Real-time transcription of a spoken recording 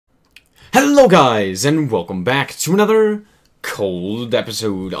Hello guys, and welcome back to another cold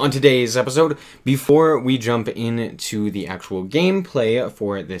episode. On today's episode, before we jump into the actual gameplay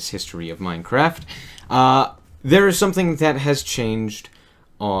for this history of Minecraft, there is something that has changed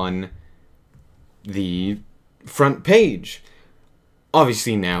on the front page.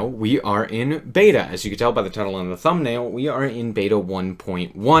 Obviously now, we are in beta. As you can tell by the title on the thumbnail, we are in beta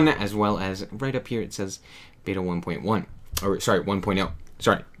 1.1, as well as right up here it says beta 1.1. Or, sorry, 1.0.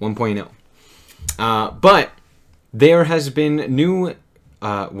 Sorry, 1.0. But there has been new,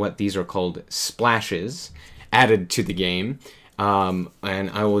 what these are called, splashes added to the game. And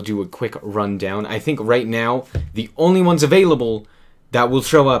I will do a quick rundown. I think right now, the only ones available that will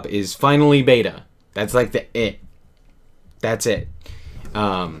show up is Finally Beta. That's like the it. That's it.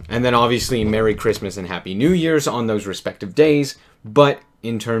 And then obviously Merry Christmas and Happy New Year's on those respective days. But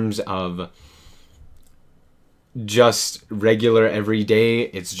in terms of just regular everyday,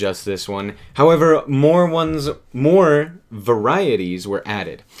 it's just this one. However, more varieties were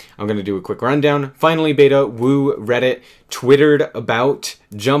added. I'm going to do a quick rundown. Finally Beta, woo, Reddit, twittered about,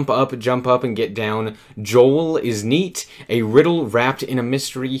 jump up and get down. Joel is neat, a riddle wrapped in a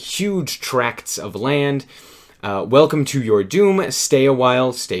mystery, huge tracts of land. Welcome to your doom, stay a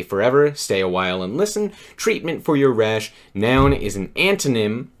while, stay forever, stay a while and listen. Treatment for your rash, noun is an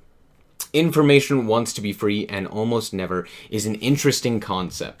antonym. Information wants to be free and almost never is an interesting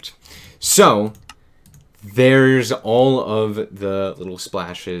concept. So, there's all of the little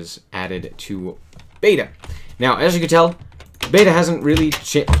splashes added to beta. Now, as you can tell, beta hasn't really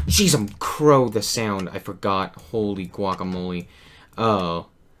changed. Jeez, I'm crow the sound. I forgot. Holy guacamole. Oh.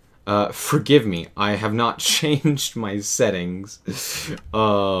 Forgive me. I have not changed my settings.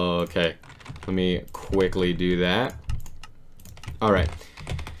 Oh, okay. Let me quickly do that. Alright.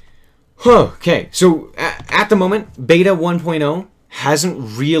 Okay, so at the moment, beta 1.0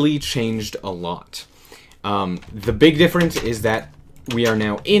 hasn't really changed a lot. The big difference is that we are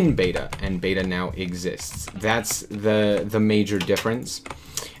now in beta, and beta now exists. That's the major difference.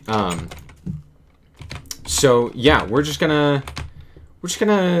 So yeah, we're just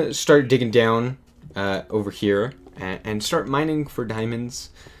gonna start digging down over here and start mining for diamonds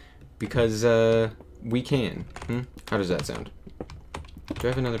because we can. How does that sound? Do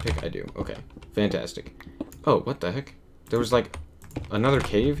I have another pick? I do. Okay. Fantastic. Oh, what the heck? There was, like, another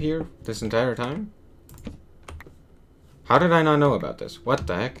cave here this entire time? How did I not know about this? What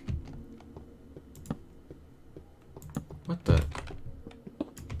the heck? What the?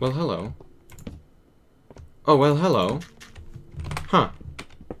 Well, hello. Oh, well, hello. Huh.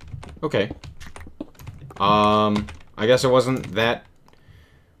 Okay. I guess it wasn't that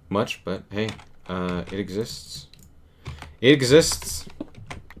much, but hey, it exists. It exists.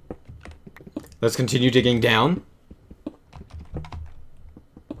 Let's continue digging down.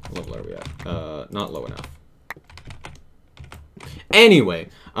 What level are we at? Not low enough. Anyway,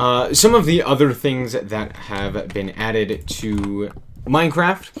 some of the other things that have been added to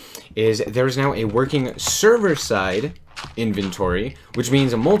Minecraft is there's now a working server-side inventory, which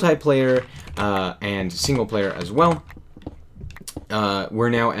means a multiplayer and single player as well.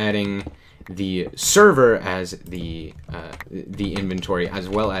 We're now adding the server as the inventory as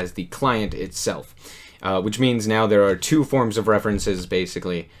well as the client itself, which means now there are two forms of references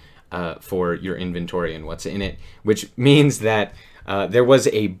basically for your inventory and what's in it, which means that there was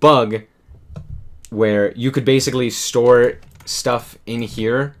a bug where you could basically store stuff in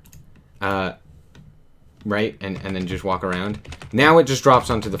here, right, and then just walk around. Now it just drops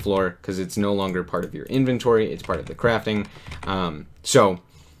onto the floor because it's no longer part of your inventory, it's part of the crafting. So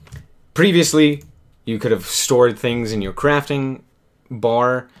previously, you could have stored things in your crafting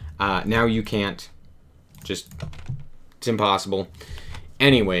bar. Now you can't. Just, it's impossible.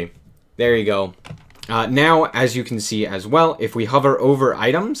 Anyway, there you go. Now, as you can see as well, if we hover over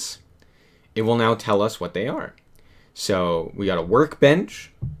items, it will now tell us what they are. So, we got a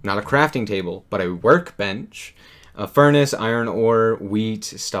workbench, not a crafting table, but a workbench, a furnace, iron ore, wheat,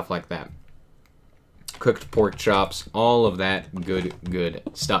 stuff like that. Cooked pork chops, all of that good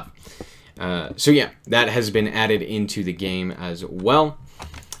stuff. So yeah, that has been added into the game as well.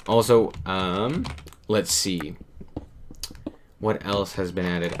 Also, let's see. What else has been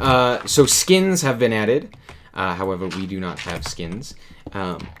added? So skins have been added. However, we do not have skins.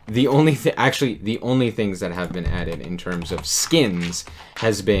 The only things that have been added in terms of skins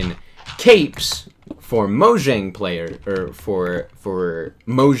has been capes for Mojang player, or for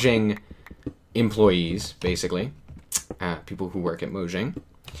Mojang employees, basically, people who work at Mojang.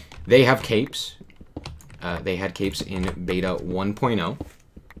 They have capes. They had capes in beta 1.0.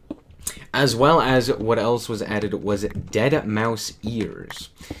 As well as what else was added was dead mouse ears.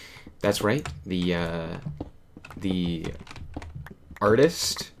 That's right. The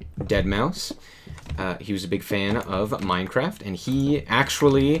artist, deadmau5, he was a big fan of Minecraft, and he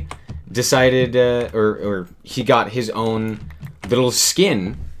actually decided, or he got his own little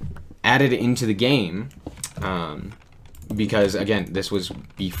skin added into the game, because, again, this was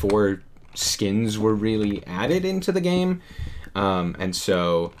before skins were really added into the game, and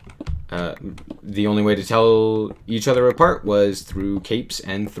so the only way to tell each other apart was through capes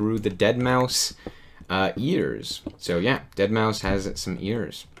and through the deadmau5 ears. So yeah, deadmau5 has some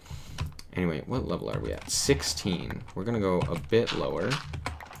ears. Anyway, what level are we at? 16. We're gonna go a bit lower.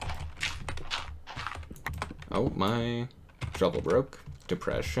 Oh, my shovel broke.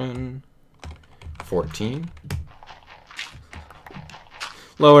 Depression. 14.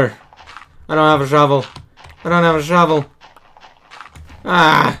 Lower. I don't have a shovel. I don't have a shovel.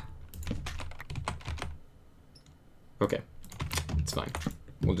 Ah! Okay. It's fine.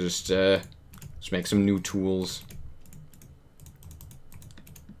 We'll just make some new tools.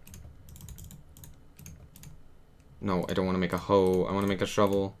 No, I don't want to make a hoe. I want to make a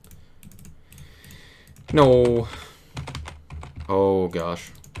shovel. No. Oh,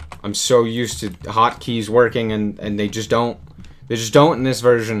 gosh. I'm so used to hotkeys working, and they just don't. They just don't in this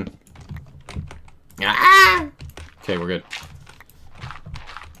version. Ah! Okay, we're good.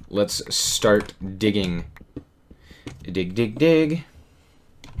 Let's start digging. Dig, dig, dig.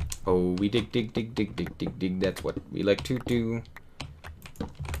 Oh, we dig, dig, dig, dig, dig, dig, dig. That's what we like to do.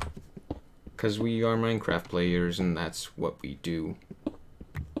 Because we are Minecraft players, and that's what we do.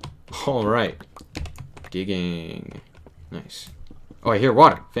 Alright. Digging. Nice. Oh, I hear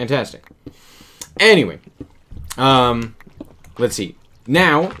water. Fantastic. Anyway. Let's see.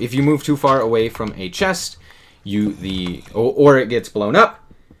 Now, if you move too far away from a chest, or it gets blown up,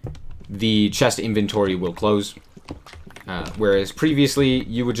 the chest inventory will close. Whereas previously,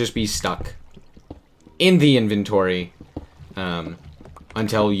 you would just be stuck in the inventory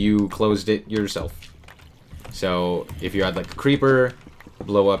until you closed it yourself. So, if you had like a creeper,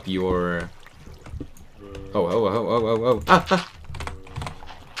 blow up your... Oh. Ah.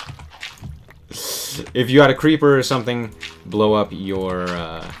 If you had a creeper or something, blow up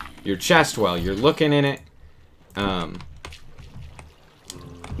your chest while you're looking in it.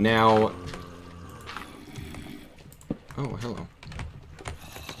 Now... Oh, hello.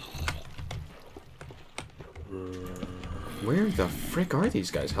 Where the frick are these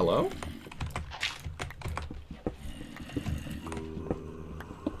guys? Hello?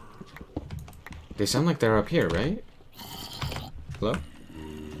 They sound like they're up here, right? Hello?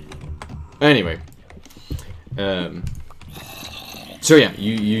 Anyway. So yeah,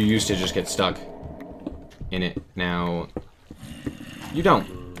 you used to just get stuck in it. Now, you don't.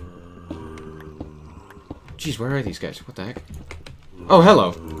 Jeez, where are these guys? What the heck? Oh,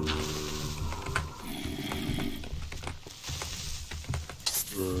 hello.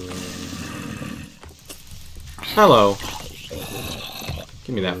 Hello.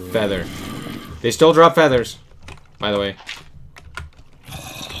 Give me that feather. They still drop feathers, by the way.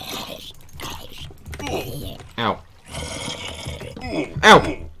 Ow.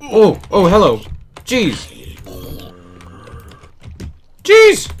 Ow! Oh, hello. Jeez.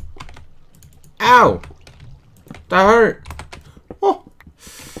 Jeez! Ow! That hurt. Oh,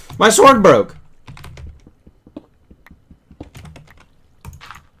 my sword broke.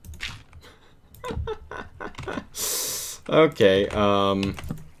 Okay,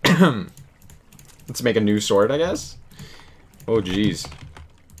 let's make a new sword, I guess. Oh, jeez.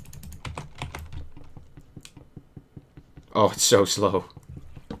 Oh, it's so slow.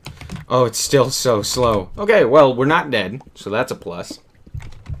 Oh, it's still so slow. Okay, well, we're not dead, so that's a plus.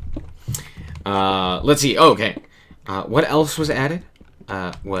 Let's see. Oh, okay. What else was added?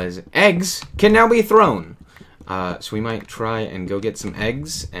 Was eggs can now be thrown. So we might try and go get some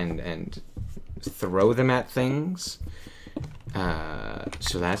eggs and throw them at things.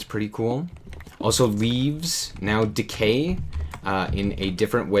 So that's pretty cool. Also, leaves now decay in a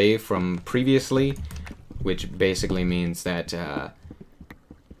different way from previously, which basically means that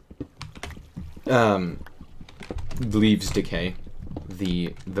leaves decay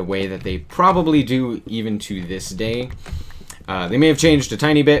the way that they probably do even to this day. They may have changed a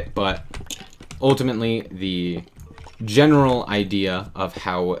tiny bit, but ultimately the general idea of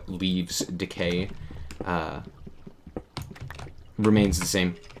how leaves decay remains the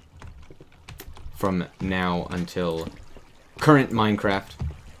same from now until current Minecraft,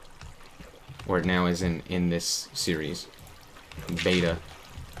 or it now is in this series beta.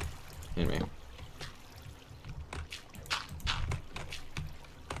 Anyway,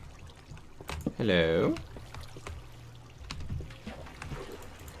 hello.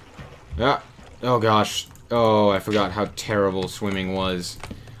 Ah. Oh, gosh. Oh, I forgot how terrible swimming was.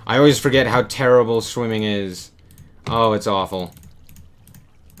 I always forget how terrible swimming is. Oh, it's awful.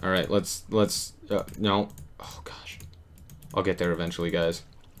 Alright, let's, no. Oh, gosh. I'll get there eventually, guys.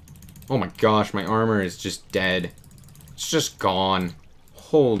 Oh my gosh, my armor is just dead. It's just gone.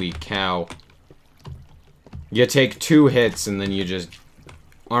 Holy cow. You take 2 hits and then you just...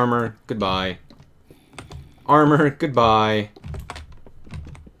 Armor, goodbye. Armor, goodbye.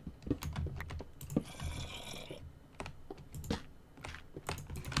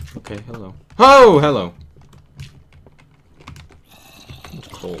 Okay, hello. Oh, hello. How much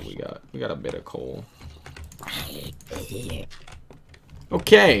coal we got? We got a bit of coal.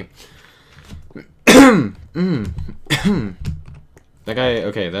 Okay. That guy,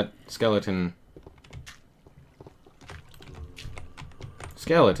 okay, that skeleton.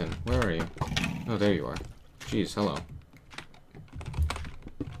 Skeleton, where are you? Oh, there you are. Jeez, hello.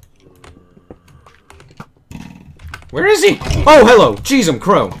 Where is he? Oh, hello! Jeez, I'm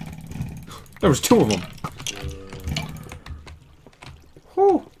crow. There was 2 of them.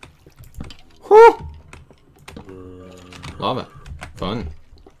 Whew. Whew. Lava. Fun.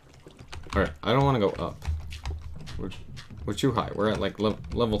 Alright, I don't want to go up. We're too high. We're at, like,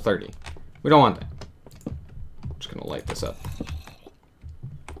 level 30. We don't want that. I'm just gonna light this up.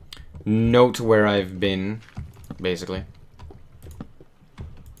 Note where I've been, basically.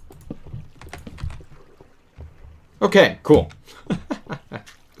 Okay, cool.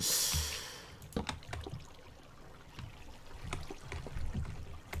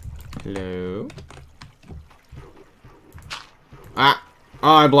 Hello? Ah!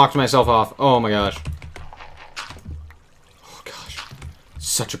 Oh, I blocked myself off. Oh my gosh. Oh gosh.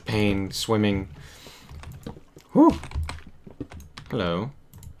 Such a pain swimming. Whew. Hello.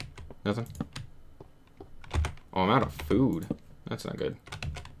 Nothing? Oh, I'm out of food. That's not good.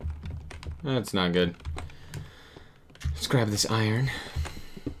 That's not good. Let's grab this iron.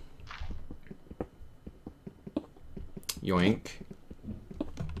 Yoink.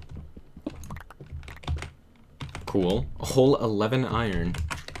 Cool. A whole 11 iron.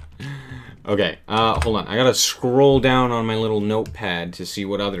 Okay, hold on. I gotta scroll down on my little notepad to see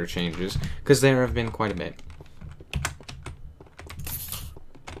what other changes, because there have been quite a bit.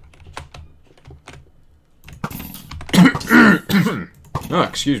 Oh,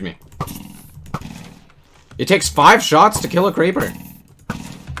 excuse me. It takes 5 shots to kill a creeper.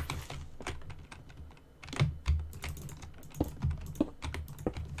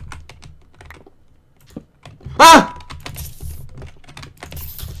 Ah!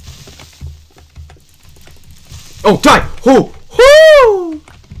 Oh, die! Oh! Whoo!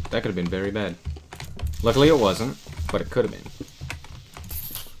 That could have been very bad. Luckily it wasn't, but it could have been.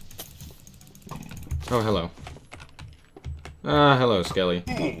 Oh, hello. Ah, hello, Skelly.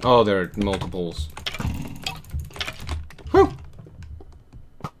 Oh, there are multiples. Whew!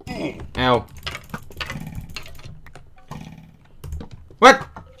 Ow. What?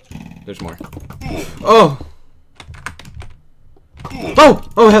 There's more. Oh! Oh!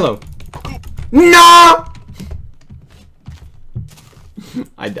 Oh, hello! No!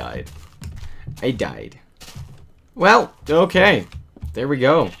 I died. I died. Well, okay. There we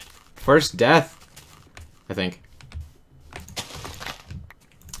go. First death. I think.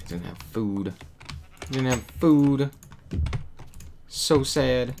 I didn't have food. I didn't have food. So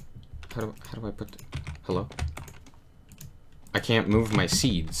sad. How do I put... Hello? I can't move my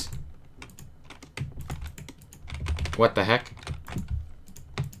seeds. What the heck?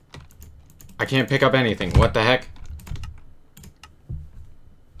 I can't pick up anything. What the heck?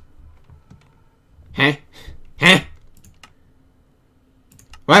 Huh? Huh?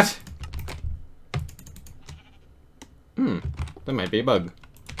 What? That might be a bug.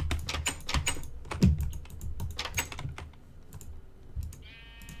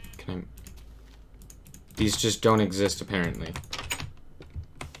 Can I... These just don't exist, apparently.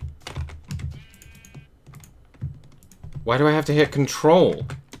 Why do I have to hit control?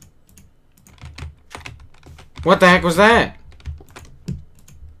 What the heck was that?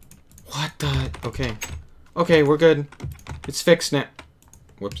 What the... Okay. Okay, we're good. It's fixed now.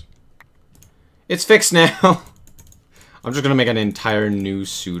 Whoops. It's fixed now. I'm just gonna make an entire new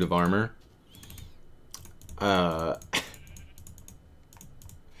suit of armor.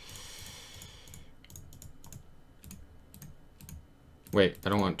 Wait, I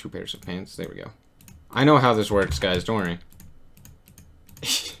don't want 2 pairs of pants. There we go. I know how this works, guys. Don't worry.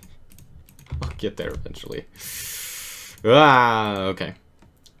 I'll get there eventually. Ah, okay.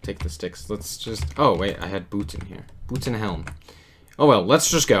 Take the sticks. Let's just... Oh, wait. I had boots in here. Boots and a helm. Oh, well. Let's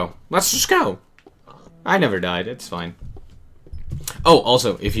just go. Let's just go. I never died. It's fine. Oh,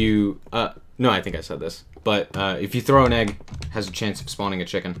 also, if you... no, I think I said this. But if you throw an egg, it has a chance of spawning a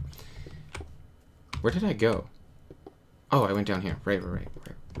chicken. Where did I go? Oh, I went down here. Right.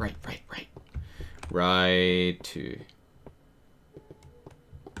 Right to...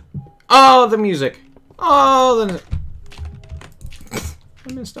 Oh, the music! Oh, the...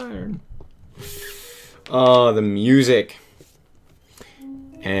 I missed iron. Oh, the music.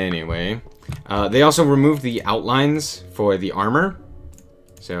 Anyway. They also removed the outlines for the armor.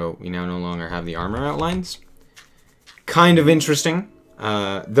 So, we now no longer have the armor outlines. Kind of interesting.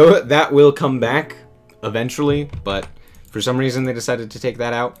 Though that will come back eventually, but for some reason they decided to take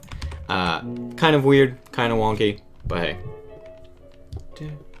that out. Kind of weird, kind of wonky, but hey.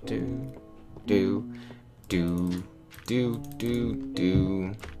 Do.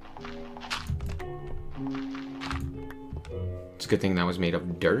 It's a good thing that was made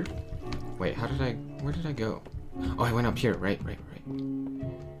of dirt. Wait, where did I go? Oh, I went up here, right.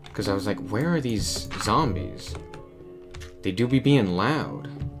 Because I was like, where are these zombies? They do be being loud.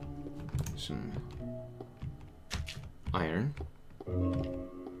 Some iron.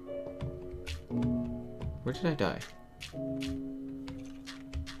 Where did I die?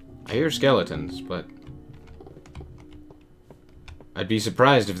 I hear skeletons, but I'd be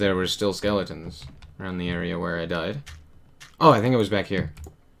surprised if there were still skeletons around the area where I died. Oh, I think it was back here.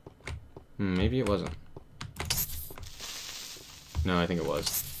 Maybe it wasn't. No, I think it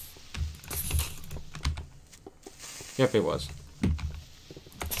was. Yep, it was.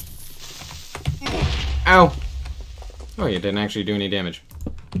 Ow! Oh, you didn't actually do any damage.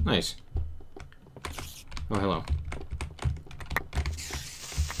 Nice. Oh, hello.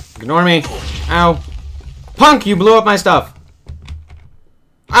 Ignore me! Ow! Punk! You blew up my stuff!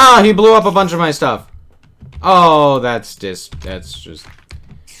 Ah! He blew up a bunch of my stuff! Oh, that's just...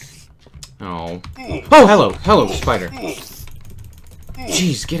 Oh. Oh, hello! Hello, spider!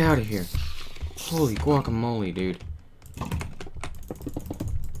 Jeez, get out of here. Holy guacamole, dude.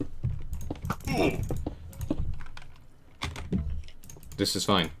 This is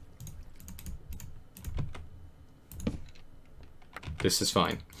fine. This is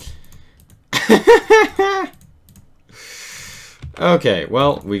fine. Okay,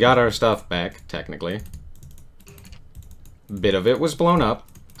 well, we got our stuff back, technically. Bit of it was blown up.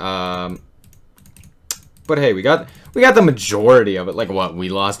 But hey, we got the majority of it. Like, what? We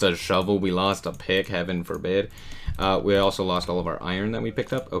lost a shovel, we lost a pick, heaven forbid. We also lost all of our iron that we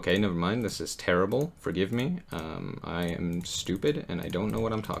picked up. Okay, never mind. This is terrible. Forgive me. I am stupid, and I don't know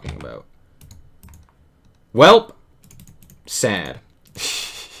what I'm talking about. Welp. Sad.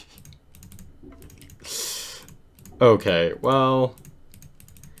 Okay, well...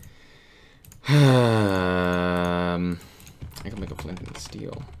 I can make a flint and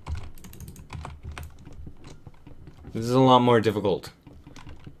steel. This is a lot more difficult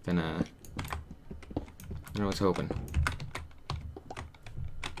than I was hoping.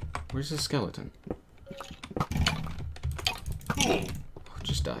 Where's the skeleton? Oh,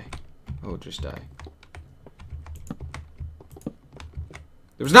 just die. Oh, just die.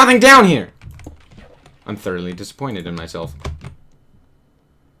 There was nothing down here! I'm thoroughly disappointed in myself.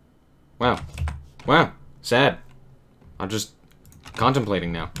 Wow. Wow. Sad. I'm just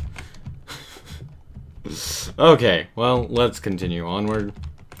contemplating now. Okay, well, let's continue onward.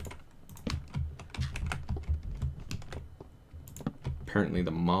 Apparently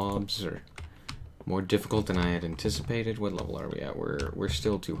the mobs are more difficult than I had anticipated. What level are we at? We're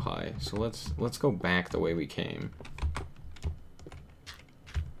still too high. So let's go back the way we came.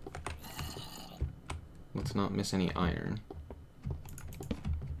 Let's not miss any iron.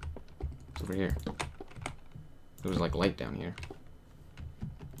 It's over here. There was like light down here.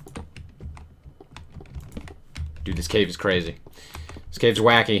 Dude, this cave is crazy. This cave's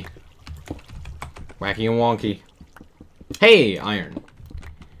wacky. Wacky and wonky. Hey, iron.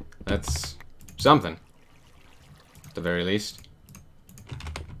 That's something. At the very least.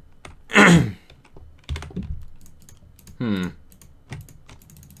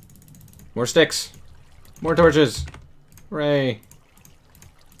 More sticks. More torches. Hooray.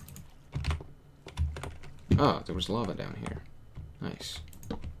 Oh, there was lava down here. Nice.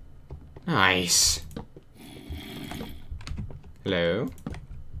 Nice. Hello?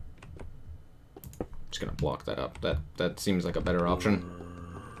 Just gonna block that up. That seems like a better option.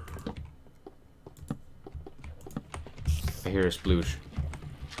 I hear a sploosh.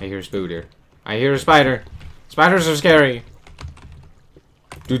 I hear a spooter. I hear a spider. Spiders are scary.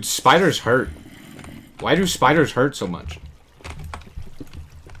 Dude, spiders hurt. Why do spiders hurt so much?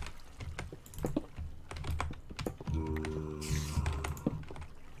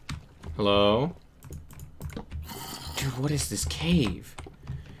 Hello? Dude, what is this cave?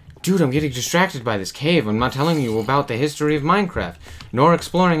 Dude, I'm getting distracted by this cave. I'm not telling you about the history of Minecraft, nor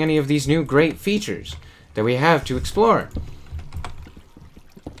exploring any of these new great features that we have to explore.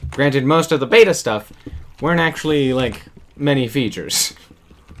 Granted, most of the beta stuff weren't actually, like, many features.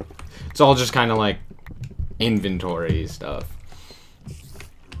 It's all just kind of like inventory stuff.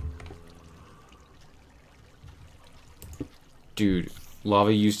 Dude,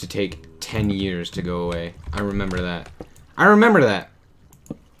 lava used to take 10 years to go away. I remember that. I remember that.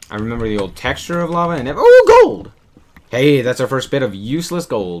 I remember the old texture of lava and oh, gold! Hey, that's our first bit of useless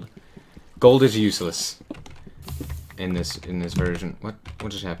gold. Gold is useless in this version. What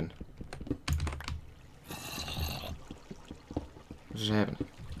just happened? What just happened?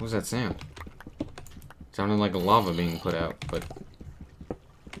 What was that sound? It sounded like lava being put out, but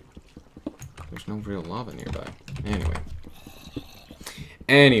there's no real lava nearby.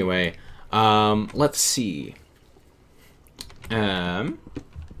 Anyway, let's see.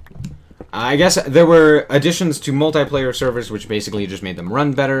 I guess there were additions to multiplayer servers, which basically just made them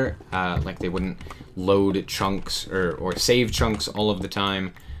run better. Like they wouldn't load chunks or save chunks all of the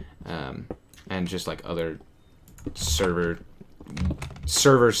time, and just like other server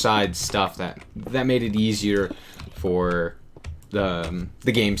side stuff that made it easier for the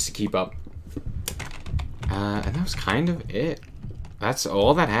games to keep up. And that was kind of it. That's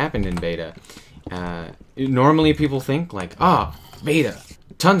all that happened in beta. Normally people think like, beta.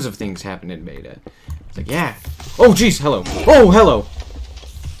 Tons of things happen in beta. It's like, yeah. Oh, jeez, hello. Oh, hello.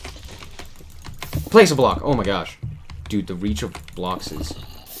 Place a block. Oh my gosh. Dude, the reach of blocks is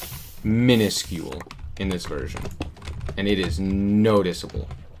minuscule in this version. And it is noticeable.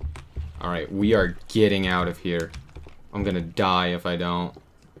 Alright, we are getting out of here. I'm gonna die if I don't.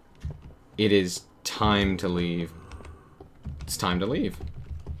 It is time to leave. It's time to leave.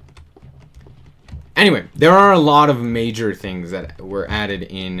 Anyway, there are a lot of major things that were added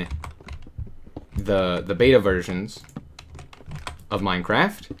in the beta versions of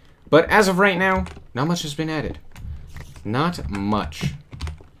Minecraft. But as of right now, not much has been added. Not much.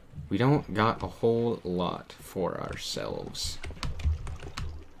 We don't got a whole lot for ourselves.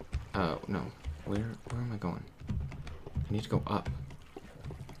 Oh, no. Where am I going? I need to go up.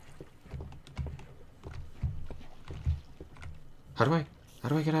 How do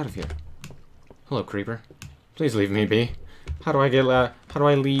I get out of here? Hello, creeper. Please leave me be. How do I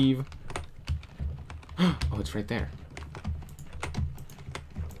leave? Oh, it's right there.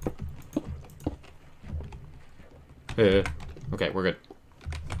 Okay, we're good.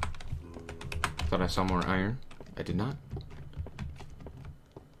 Thought I saw more iron. I did not.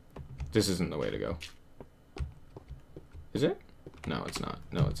 This isn't the way to go. Is it? No, it's not.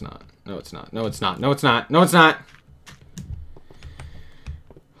 No, it's not. No, it's not. No, it's not. No, it's not. No, it's not.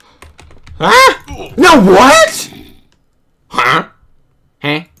 Ah! No, what? Huh?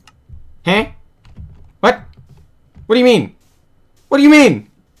 Huh? Huh? What? What do you mean? What do you mean?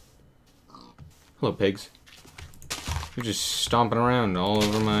 Hello, pigs. You're just stomping around all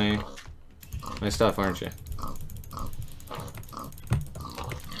over my stuff, aren't you?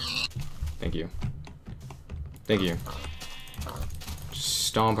 Thank you. Thank you. Just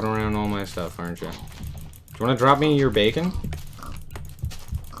stomping around all my stuff, aren't you? Do you want to drop me your bacon?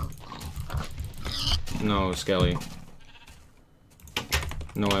 No, Skelly.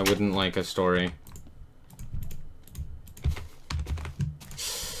 No, I wouldn't like a story.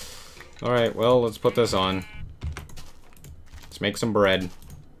 Alright, well, let's put this on. Let's make some bread.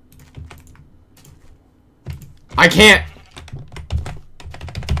 I can't!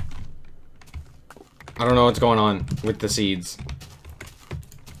 I don't know what's going on with the seeds.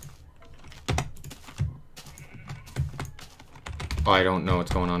 Oh, I don't know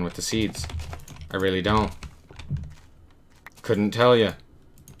what's going on with the seeds. I really don't. Couldn't tell you.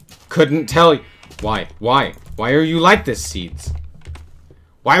 Couldn't tell you. Why? Why? Why are you like this, seeds?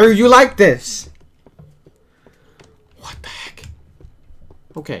 Why are you like this? What the heck?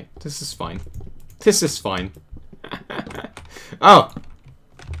 Okay, this is fine. This is fine. Oh!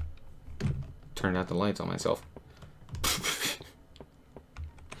 Turned out the lights on myself.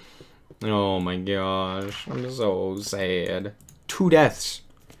 Oh my gosh. I'm so sad. 2 deaths.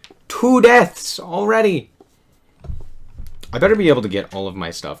 2 deaths already! I better be able to get all of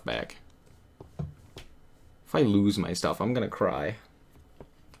my stuff back. If I lose my stuff, I'm gonna cry.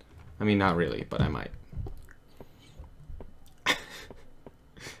 I mean, not really, but I might.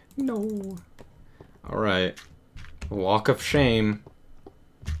 No. Alright. Walk of shame.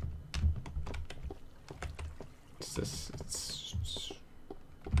 What's this?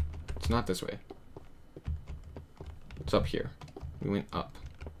 It's not this way. It's up here. We went up.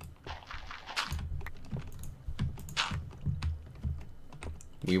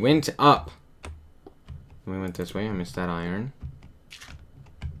 We went up. We went this way. I missed that iron.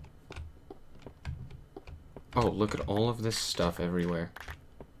 Oh, look at all of this stuff everywhere.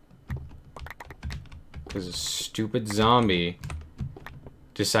 Because a stupid zombie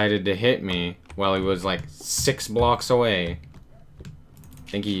decided to hit me while he was like 6 blocks away.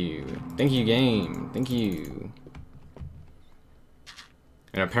 Thank you. Thank you, game. Thank you.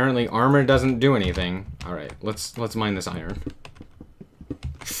 And apparently armor doesn't do anything. Alright, let's mine this iron.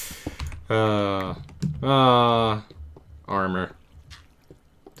 Armor.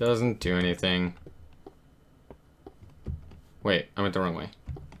 Doesn't do anything. Wait, I went the wrong way.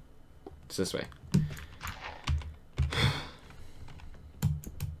 It's this way.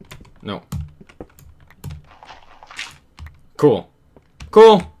 No. Cool.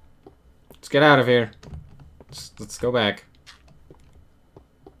 Cool! Let's get out of here. Let's go back.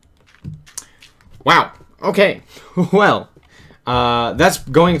 Wow. Okay. Well, that's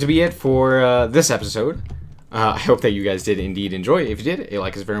going to be it for this episode. I hope that you guys did indeed enjoy. If you did, a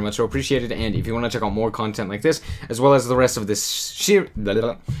like is very much so appreciated. And if you want to check out more content like this, as well as the rest of this series,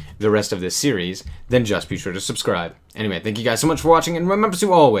 then just be sure to subscribe. Anyway, thank you guys so much for watching, and remember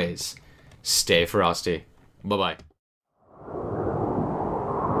to always stay frosty. Bye-bye.